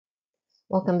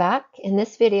Welcome back. In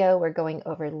this video, we're going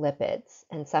over lipids,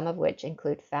 and some of which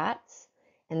include fats,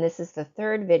 and this is the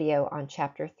third video on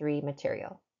Chapter 3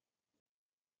 material.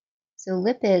 So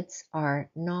lipids are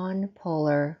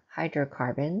nonpolar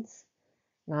hydrocarbons,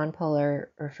 nonpolar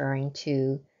referring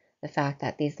to the fact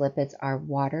that these lipids are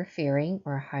water-fearing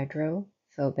or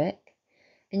hydrophobic,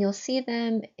 and you'll see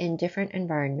them in different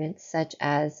environments, such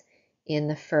as in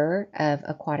the fur of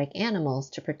aquatic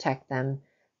animals to protect them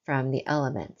from the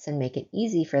elements and make it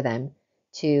easy for them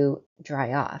to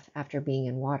dry off after being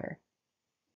in water.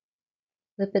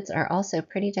 Lipids are also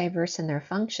pretty diverse in their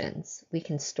functions. We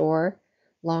can store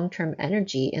long-term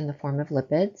energy in the form of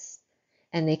lipids,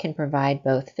 and they can provide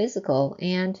both physical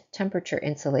and temperature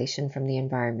insulation from the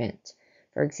environment.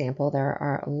 For example, there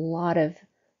are a lot of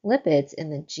lipids in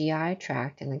the GI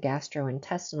tract and the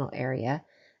gastrointestinal area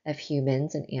of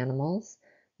humans and animals.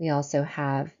 We also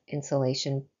have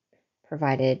insulation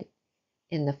provided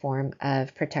in the form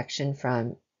of protection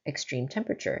from extreme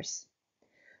temperatures.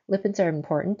 Lipids are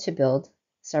important to build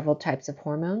several types of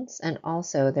hormones, and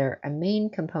also they're a main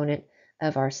component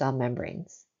of our cell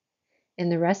membranes. In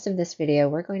the rest of this video,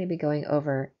 we're going to be going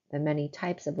over the many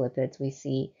types of lipids we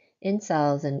see in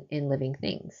cells and in living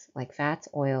things, like fats,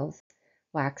 oils,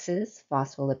 waxes,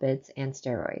 phospholipids, and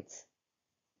steroids.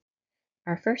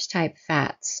 Our first type,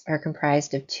 fats, are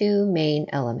comprised of two main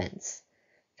elements.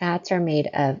 Fats are made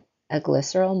of a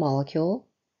glycerol molecule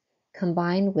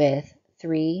combined with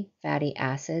 3 fatty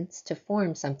acids to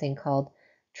form something called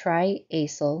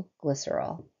triacyl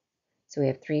glycerol. So we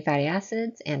have 3 fatty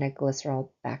acids and a glycerol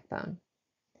backbone.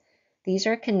 These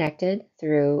are connected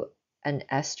through an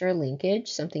ester linkage,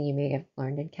 something you may have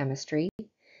learned in chemistry.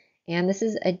 And this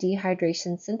is a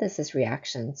dehydration synthesis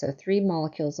reaction. So 3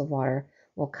 molecules of water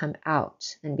will come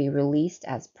out and be released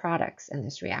as products in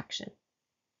this reaction.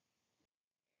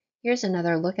 Here's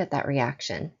another look at that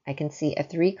reaction. I can see a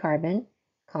 3-carbon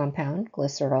compound,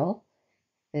 glycerol,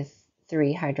 with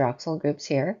 3 hydroxyl groups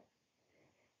here.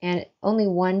 And only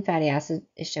 1 fatty acid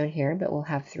is shown here, but we'll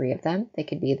have 3 of them. They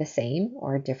could be the same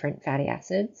or different fatty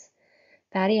acids.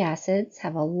 Fatty acids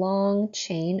have a long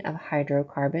chain of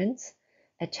hydrocarbons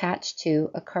attached to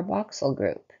a carboxyl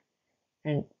group.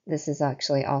 And this is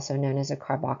actually also known as a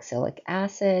carboxylic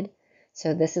acid.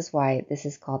 So this is why this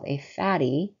is called a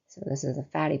fatty, so this is a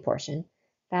fatty portion,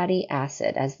 fatty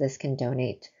acid, as this can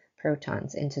donate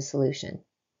protons into solution.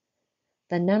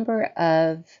 The number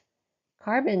of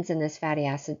carbons in this fatty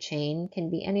acid chain can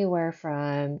be anywhere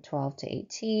from 12 to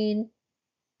 18.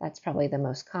 That's probably the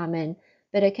most common,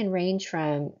 but it can range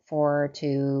from 4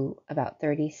 to about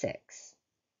 36.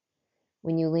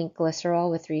 When you link glycerol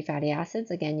with 3 fatty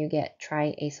acids, again, you get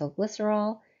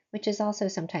triacylglycerol, which is also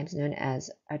sometimes known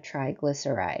as a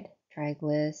triglyceride.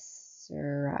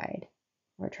 Triglyceride,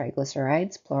 or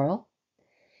triglycerides, plural.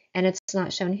 And it's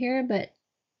not shown here, but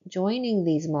joining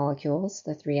these molecules,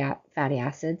 the 3 fatty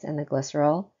acids and the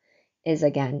glycerol, is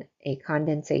again a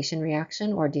condensation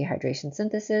reaction or dehydration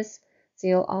synthesis. So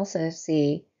you'll also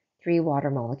see 3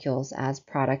 water molecules as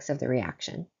products of the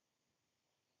reaction.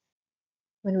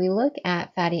 When we look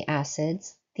at fatty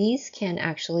acids, these can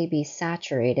actually be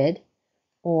saturated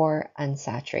or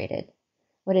unsaturated.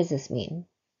 What does this mean?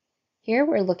 Here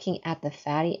we're looking at the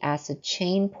fatty acid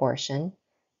chain portion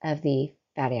of the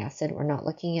fatty acid. We're not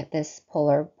looking at this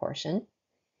polar portion.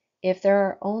 If there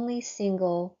are only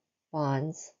single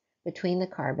bonds between the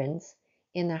carbons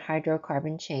in the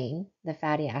hydrocarbon chain, the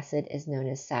fatty acid is known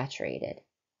as saturated.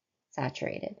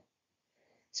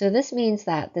 So this means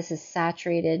that this is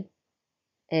saturated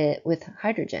with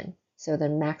hydrogen. So the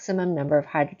maximum number of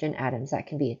hydrogen atoms that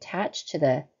can be attached to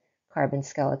the carbon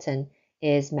skeleton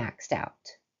is maxed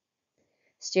out.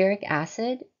 Stearic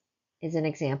acid is an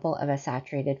example of a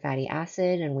saturated fatty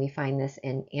acid, and we find this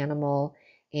in animal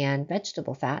and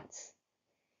vegetable fats.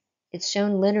 It's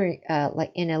shown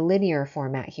like in a linear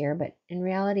format here, but in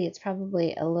reality it's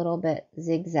probably a little bit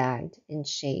zigzagged in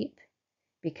shape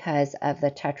because of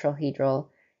the tetrahedral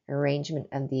arrangement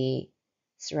of the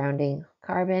surrounding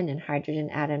carbon and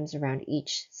hydrogen atoms around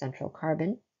each central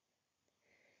carbon.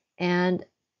 And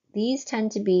these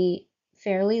tend to be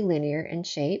fairly linear in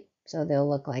shape, so they'll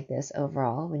look like this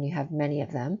overall when you have many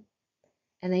of them.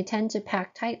 And they tend to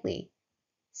pack tightly,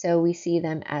 so we see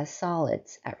them as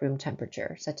solids at room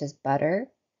temperature, such as butter,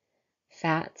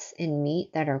 fats in meat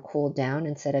that are cooled down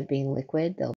instead of being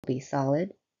liquid, they'll be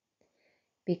solid.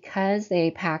 Because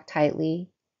they pack tightly,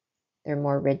 they're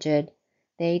more rigid,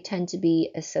 they tend to be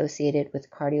associated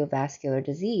with cardiovascular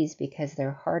disease because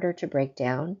they're harder to break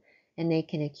down and they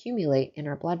can accumulate in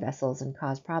our blood vessels and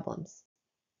cause problems.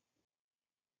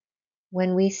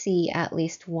 When we see at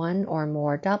least 1 or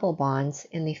more double bonds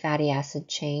in the fatty acid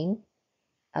chain,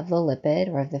 of the lipid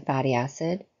or of the fatty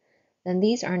acid, then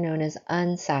these are known as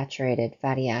unsaturated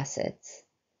fatty acids.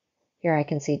 Here I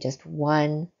can see just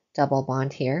one double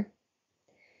bond here.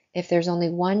 If there's only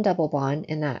one double bond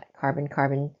in that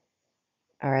carbon-carbon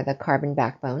or the carbon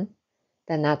backbone,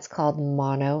 then that's called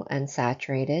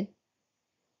monounsaturated.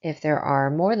 If there are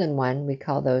more than one, we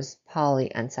call those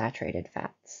polyunsaturated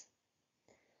fats.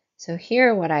 So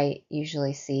here what I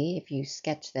usually see, if you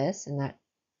sketch this in that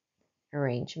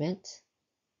arrangement,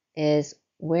 is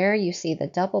where you see the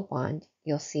double bond,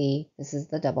 you'll see, this is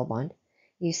the double bond,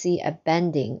 you see a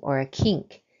bending or a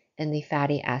kink in the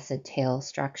fatty acid tail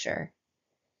structure.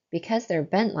 Because they're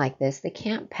bent like this, they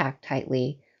can't pack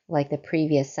tightly like the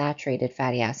previous saturated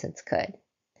fatty acids could.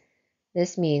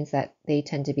 This means that they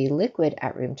tend to be liquid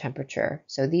at room temperature.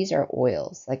 So these are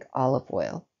oils, like olive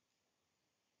oil.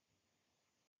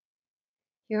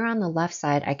 Here on the left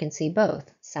side, I can see both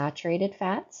saturated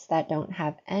fats that don't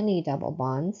have any double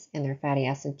bonds in their fatty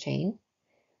acid chain,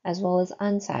 as well as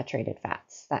unsaturated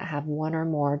fats that have one or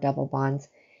more double bonds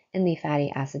in the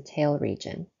fatty acid tail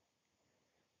region.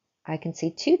 I can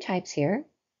see two types here.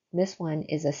 This one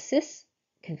is a cis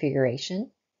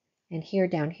configuration, and here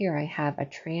down here I have a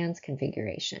trans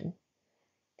configuration.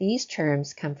 These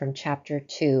terms come from Chapter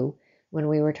 2 when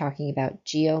we were talking about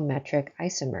geometric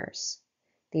isomers.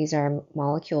 These are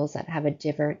molecules that have a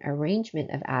different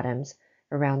arrangement of atoms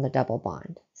around the double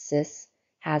bond. Cis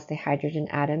has the hydrogen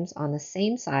atoms on the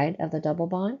same side of the double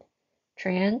bond.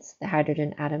 Trans, the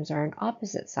hydrogen atoms are on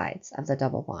opposite sides of the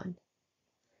double bond.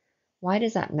 Why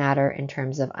does that matter in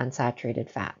terms of unsaturated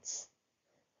fats?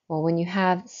 Well, when you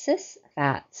have cis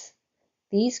fats,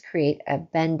 these create a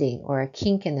bending or a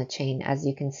kink in the chain, as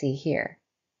you can see here.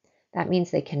 That means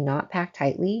they cannot pack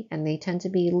tightly, and they tend to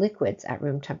be liquids at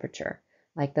room temperature,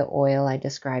 like the oil I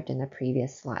described in the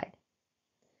previous slide.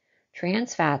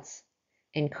 Trans fats,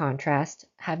 in contrast,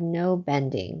 have no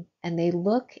bending, and they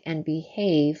look and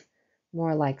behave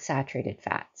more like saturated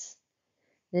fats.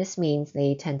 This means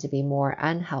they tend to be more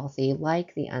unhealthy,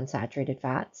 like the unsaturated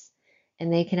fats,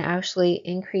 and they can actually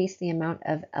increase the amount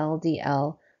of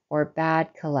LDL or bad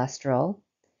cholesterol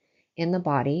in the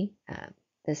body.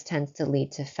 This tends to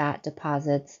lead to fat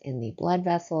deposits in the blood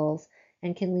vessels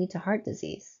and can lead to heart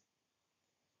disease.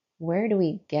 Where do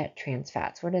we get trans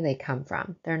fats? Where do they come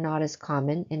from? They're not as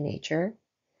common in nature.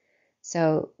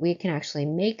 So we can actually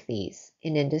make these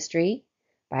in industry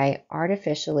by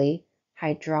artificially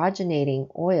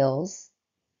hydrogenating oils,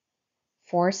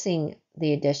 forcing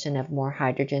the addition of more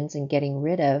hydrogens and getting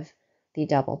rid of the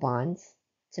double bonds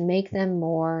to make them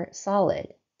more solid,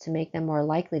 to make them more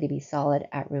likely to be solid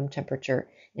at room temperature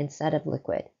instead of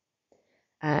liquid.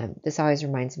 This always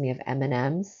reminds me of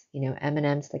M&Ms. You know,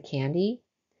 M&Ms, the candy,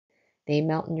 they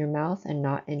melt in your mouth and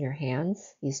not in your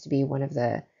hands. Used to be one of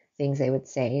the things they would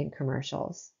say in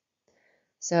commercials.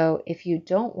 So if you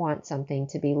don't want something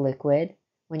to be liquid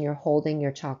when you're holding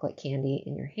your chocolate candy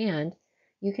in your hand,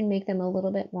 you can make them a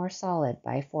little bit more solid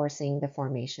by forcing the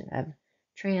formation of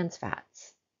trans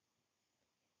fats.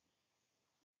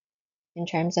 In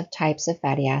terms of types of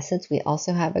fatty acids, we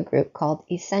also have a group called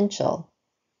essential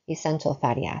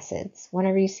fatty acids.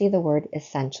 Whenever you see the word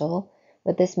essential,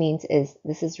 what this means is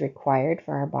this is required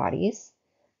for our bodies,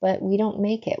 but we don't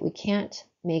make it. We can't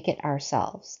make it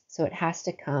ourselves. So it has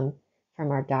to come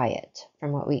from our diet,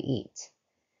 from what we eat.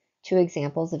 Two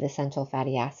examples of essential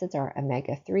fatty acids are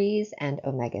omega-3s and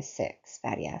omega-6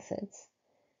 fatty acids.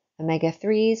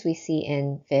 Omega-3s we see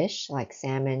in fish like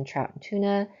salmon, trout, and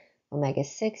tuna.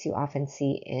 Omega-6 you often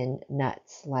see in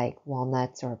nuts like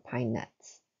walnuts or pine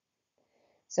nuts.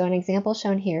 So an example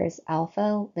shown here is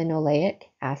alpha-linoleic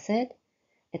acid.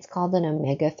 It's called an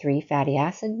omega-3 fatty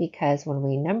acid because when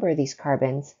we number these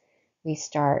carbons, we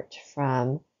start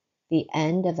from the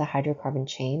end of the hydrocarbon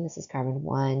chain. This is carbon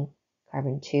 1,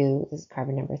 carbon 2, this is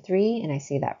carbon number 3, and I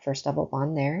see that first double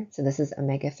bond there. So this is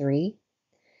omega-3.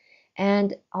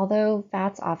 And although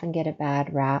fats often get a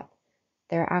bad rap,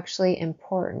 they're actually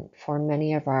important for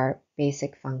many of our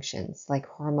basic functions, like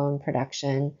hormone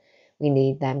production. We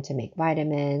need them to make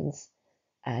vitamins,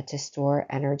 to store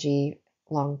energy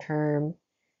long term.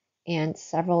 And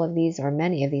several of these, or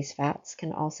many of these fats,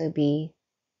 can also be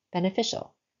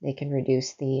beneficial. They can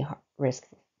reduce the risk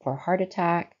for heart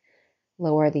attack,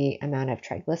 lower the amount of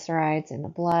triglycerides in the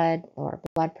blood, lower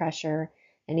blood pressure,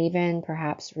 and even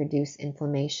perhaps reduce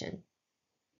inflammation.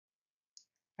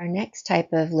 Our next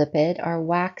type of lipid are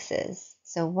waxes.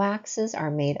 So waxes are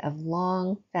made of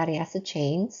long fatty acid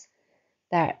chains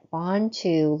that bond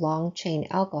to long chain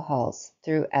alcohols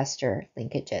through ester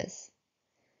linkages.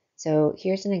 So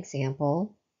here's an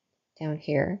example down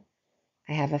here.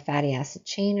 I have a fatty acid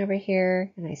chain over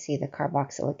here, and I see the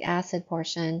carboxylic acid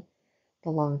portion, the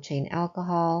long chain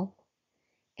alcohol,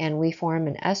 and we form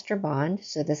an ester bond.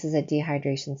 So this is a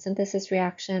dehydration synthesis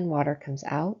reaction. Water comes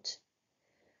out.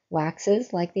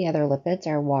 Waxes, like the other lipids,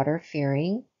 are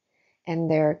water-fearing, and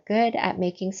they're good at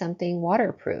making something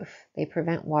waterproof. They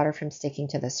prevent water from sticking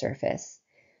to the surface.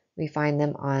 We find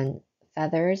them on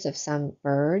feathers of some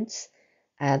birds,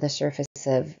 the surface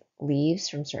of leaves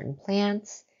from certain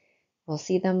plants. We'll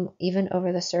see them even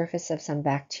over the surface of some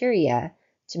bacteria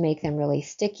to make them really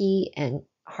sticky and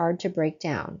hard to break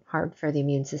down, hard for the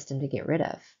immune system to get rid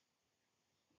of.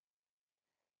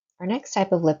 Our next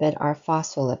type of lipid are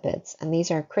phospholipids, and these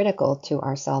are critical to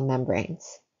our cell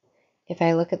membranes. If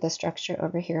I look at the structure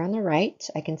over here on the right,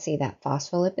 I can see that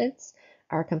phospholipids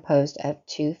are composed of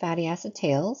two fatty acid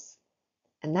tails,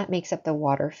 and that makes up the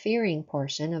water-fearing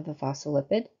portion of the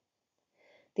phospholipid.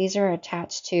 These are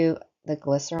attached to the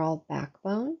glycerol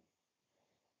backbone,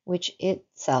 which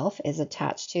itself is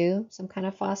attached to some kind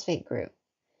of phosphate group.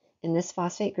 And this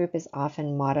phosphate group is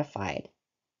often modified.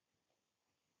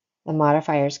 The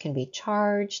modifiers can be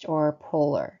charged or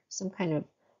polar. Some kind of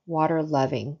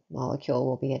water-loving molecule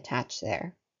will be attached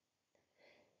there.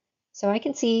 So I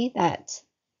can see that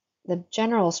the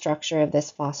general structure of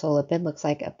this phospholipid looks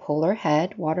like a polar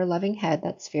head, water-loving head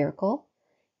that's spherical,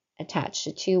 attached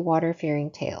to two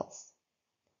water-fearing tails.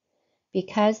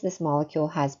 Because this molecule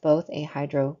has both a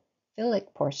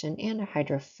hydrophilic portion and a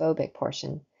hydrophobic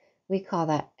portion, we call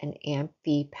that an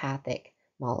amphipathic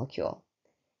molecule.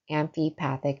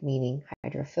 Amphipathic meaning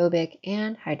hydrophobic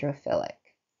and hydrophilic.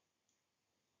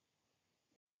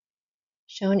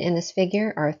 Shown in this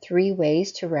figure are three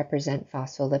ways to represent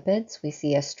phospholipids. We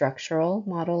see a structural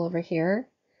model over here,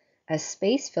 a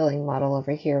space-filling model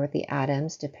over here with the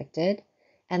atoms depicted,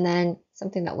 and then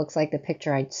something that looks like the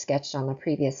picture I sketched on the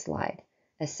previous slide,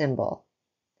 a symbol.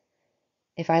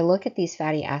 If I look at these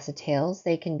fatty acid tails,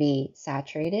 they can be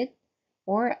saturated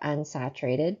or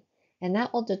unsaturated, and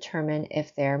that will determine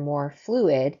if they're more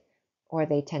fluid or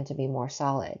they tend to be more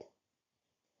solid.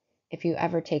 If you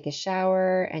ever take a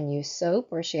shower and use soap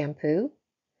or shampoo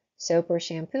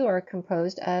are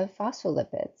composed of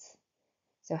phospholipids.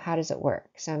 So how does it work?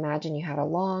 So imagine you had a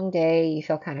long day, you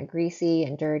feel kind of greasy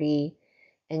and dirty,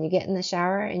 and you get in the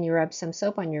shower and you rub some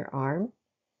soap on your arm.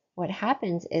 What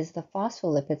happens is the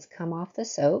phospholipids come off the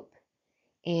soap,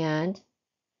 and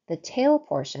the tail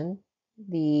portion,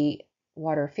 the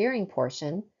water-fearing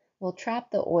portion, will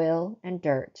trap the oil and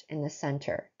dirt in the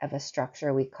center of a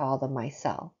structure we call the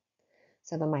micelle.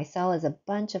 So the micelle is a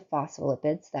bunch of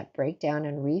phospholipids that break down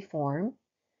and reform,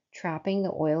 trapping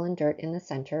the oil and dirt in the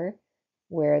center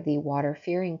where the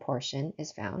water-fearing portion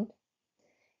is found.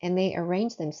 And they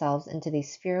arrange themselves into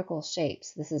these spherical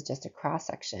shapes. This is just a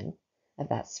cross-section of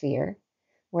that sphere,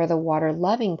 where the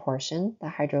water-loving portion, the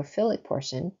hydrophilic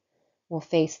portion, will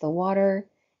face the water,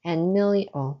 and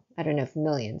I don't know if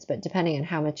millions, but depending on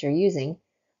how much you're using,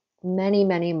 many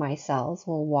micelles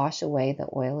will wash away the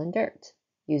oil and dirt,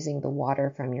 using the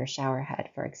water from your shower head,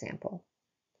 for example.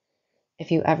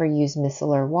 If you ever use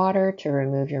micellar water to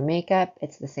remove your makeup,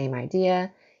 it's the same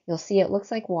idea. You'll see it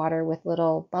looks like water with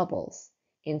little bubbles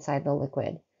inside the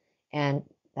liquid, and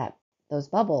those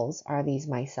bubbles are these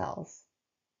micelles.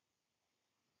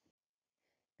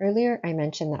 Earlier, I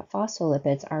mentioned that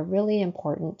phospholipids are really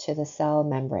important to the cell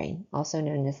membrane, also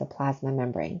known as the plasma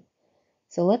membrane.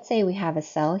 So let's say we have a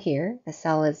cell here. A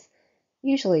cell is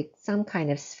usually some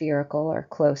kind of spherical or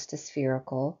close to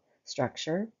spherical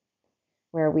structure,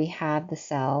 where we have the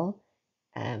cell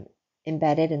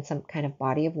embedded in some kind of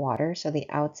body of water. So the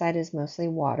outside is mostly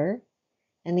water,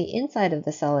 and the inside of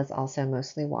the cell is also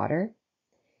mostly water.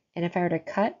 And if I were to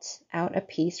cut out a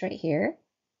piece right here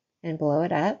and blow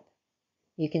it up,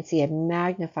 you can see a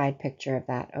magnified picture of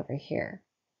that over here.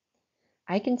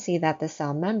 I can see that the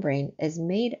cell membrane is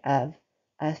made of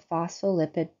a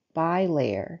phospholipid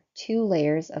bilayer, two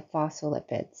layers of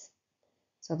phospholipids.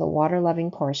 So the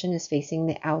water-loving portion is facing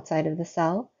the outside of the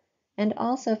cell and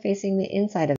also facing the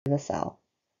inside of the cell,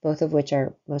 both of which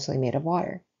are mostly made of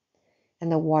water.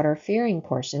 And the water-fearing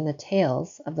portion, the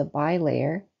tails of the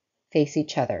bilayer, face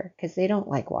each other because they don't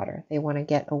like water. They want to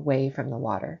get away from the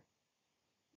water.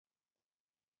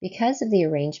 Because of the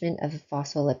arrangement of the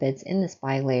phospholipids in this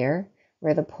bilayer,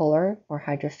 where the polar or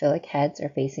hydrophilic heads are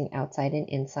facing outside and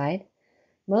inside,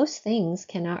 most things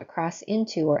cannot cross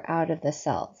into or out of the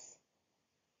cells.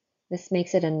 This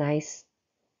makes it a nice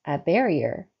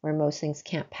barrier where most things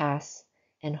can't pass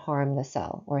and harm the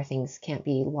cell, or things can't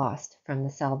be lost from the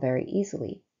cell very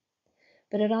easily.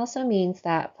 But it also means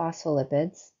that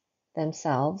phospholipids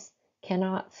themselves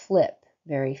cannot flip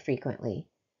very frequently.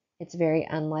 it's very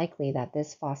unlikely that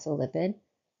this phospholipid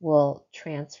will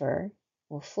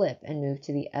flip and move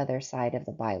to the other side of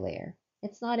the bilayer.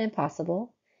 It's not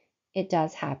impossible. It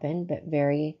does happen, but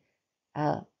very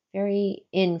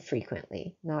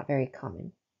infrequently, not very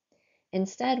common.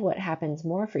 Instead, what happens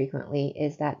more frequently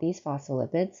is that these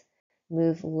phospholipids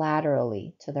move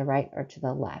laterally to the right or to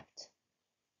the left.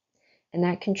 And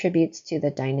that contributes to the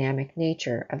dynamic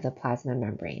nature of the plasma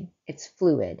membrane. It's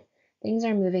fluid. Things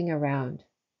are moving around.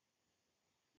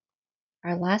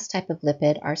 Our last type of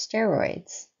lipid are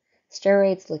steroids.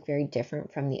 Steroids look very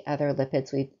different from the other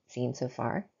lipids we've seen so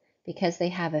far because they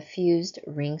have a fused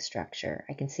ring structure.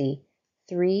 I can see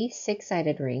 3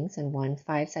 6-sided rings and 1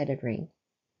 5-sided ring.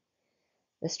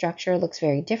 The structure looks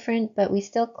very different, but we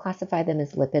still classify them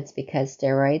as lipids because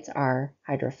steroids are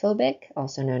hydrophobic,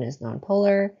 also known as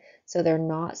nonpolar, so they're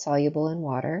not soluble in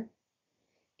water.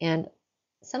 And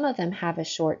some of them have a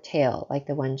short tail, like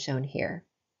the one shown here.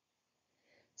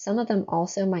 Some of them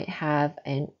also might have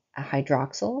a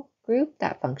hydroxyl group,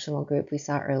 that functional group we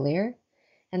saw earlier,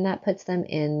 and that puts them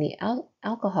in the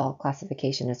alcohol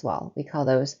classification as well. We call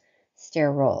those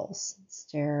sterols.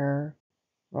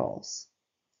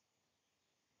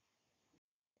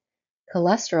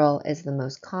 Cholesterol is the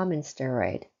most common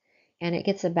steroid, and it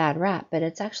gets a bad rap, but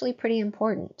it's actually pretty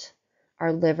important.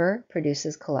 Our liver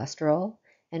produces cholesterol,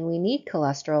 and we need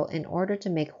cholesterol in order to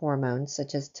make hormones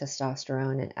such as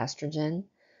testosterone and estrogen.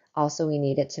 Also, we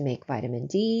need it to make vitamin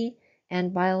D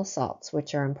and bile salts,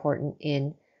 which are important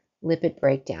in lipid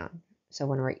breakdown. So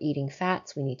when we're eating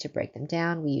fats, we need to break them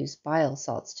down. We use bile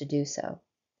salts to do so.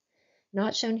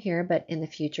 Not shown here, but in the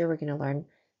future, we're going to learn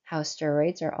how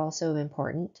steroids are also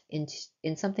important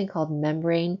in something called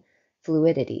membrane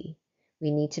fluidity.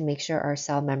 We need to make sure our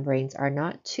cell membranes are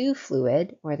not too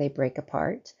fluid or they break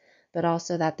apart, but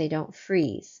also that they don't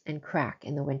freeze and crack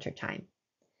in the wintertime.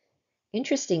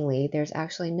 Interestingly, there's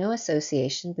actually no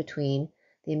association between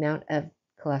the amount of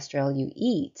cholesterol you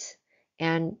eat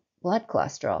and blood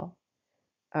cholesterol,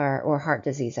 or heart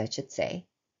disease, I should say.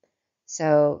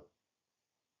 So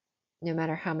no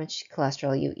matter how much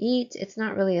cholesterol you eat, it's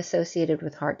not really associated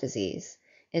with heart disease.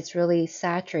 It's really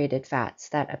saturated fats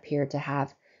that appear to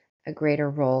have a greater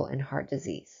role in heart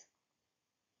disease.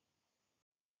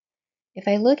 If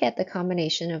I look at the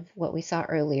combination of what we saw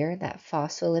earlier, that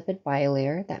phospholipid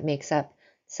bilayer that makes up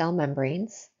cell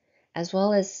membranes, as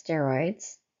well as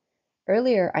steroids,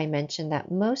 earlier I mentioned that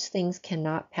most things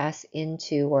cannot pass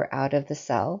into or out of the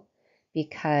cell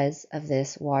because of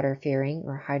this water-fearing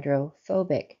or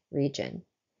hydrophobic region.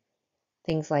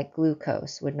 Things like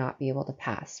glucose would not be able to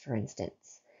pass, for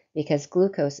instance, because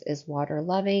glucose is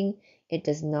water-loving. It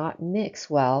does not mix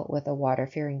well with a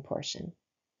water-fearing portion.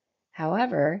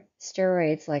 However,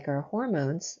 steroids like our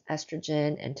hormones,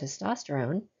 estrogen and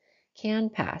testosterone, can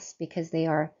pass because they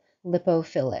are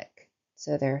lipophilic.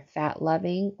 So they're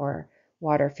fat-loving or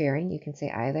water-fearing, you can say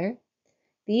either.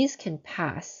 These can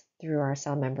pass through our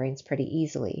cell membranes pretty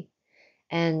easily.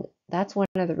 And that's one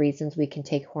of the reasons we can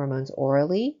take hormones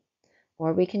orally,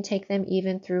 or we can take them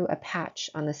even through a patch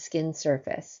on the skin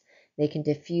surface. They can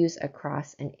diffuse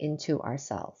across and into our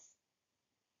cells.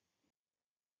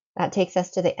 That takes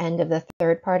us to the end of the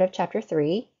third part of Chapter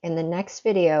 3. In the next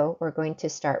video, we're going to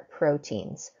start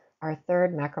proteins, our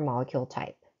third macromolecule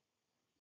type.